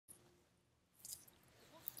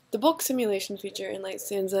The bulk simulation feature in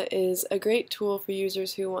LightStanza is a great tool for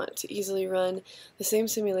users who want to easily run the same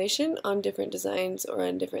simulation on different designs or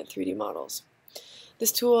on different 3D models.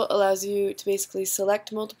 This tool allows you to basically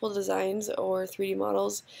select multiple designs or 3D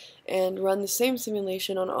models and run the same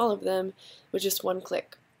simulation on all of them with just one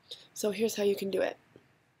click. So here's how you can do it.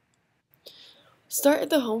 Start at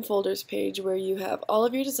the Home Folders page where you have all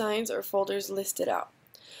of your designs or folders listed out.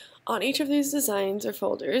 On each of these designs or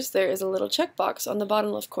folders, there is a little checkbox on the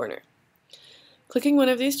bottom left corner. Clicking one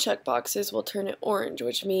of these checkboxes will turn it orange,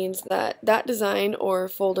 which means that that design or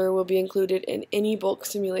folder will be included in any bulk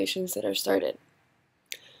simulations that are started.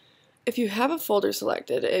 If you have a folder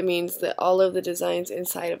selected, it means that all of the designs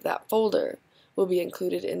inside of that folder will be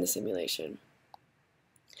included in the simulation.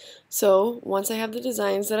 So, once I have the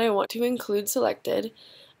designs that I want to include selected,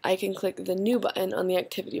 I can click the New button on the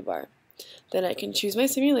activity bar. Then I can choose my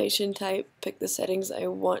simulation type, pick the settings I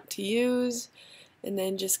want to use, and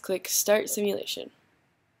then just click Start Simulation.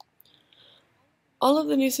 All of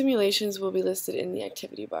the new simulations will be listed in the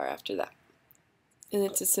activity bar after that. And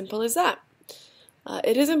it's as simple as that.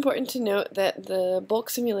 It is important to note that the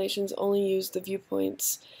bulk simulations only use the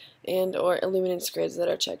viewpoints and or illuminance grids that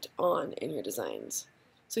are checked on in your designs.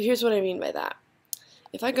 So here's what I mean by that.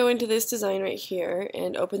 If I go into this design right here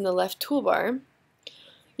and open the left toolbar,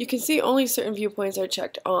 you can see only certain viewpoints are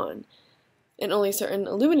checked on, and only certain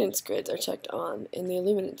illuminance grids are checked on in the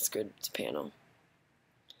illuminance grids panel.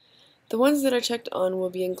 The ones that are checked on will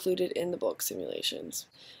be included in the bulk simulations.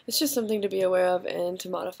 It's just something to be aware of and to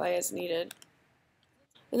modify as needed.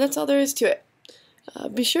 And that's all there is to it.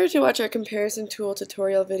 Be sure to watch our comparison tool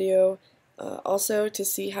tutorial video also to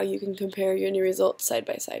see how you can compare your new results side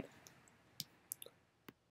by side.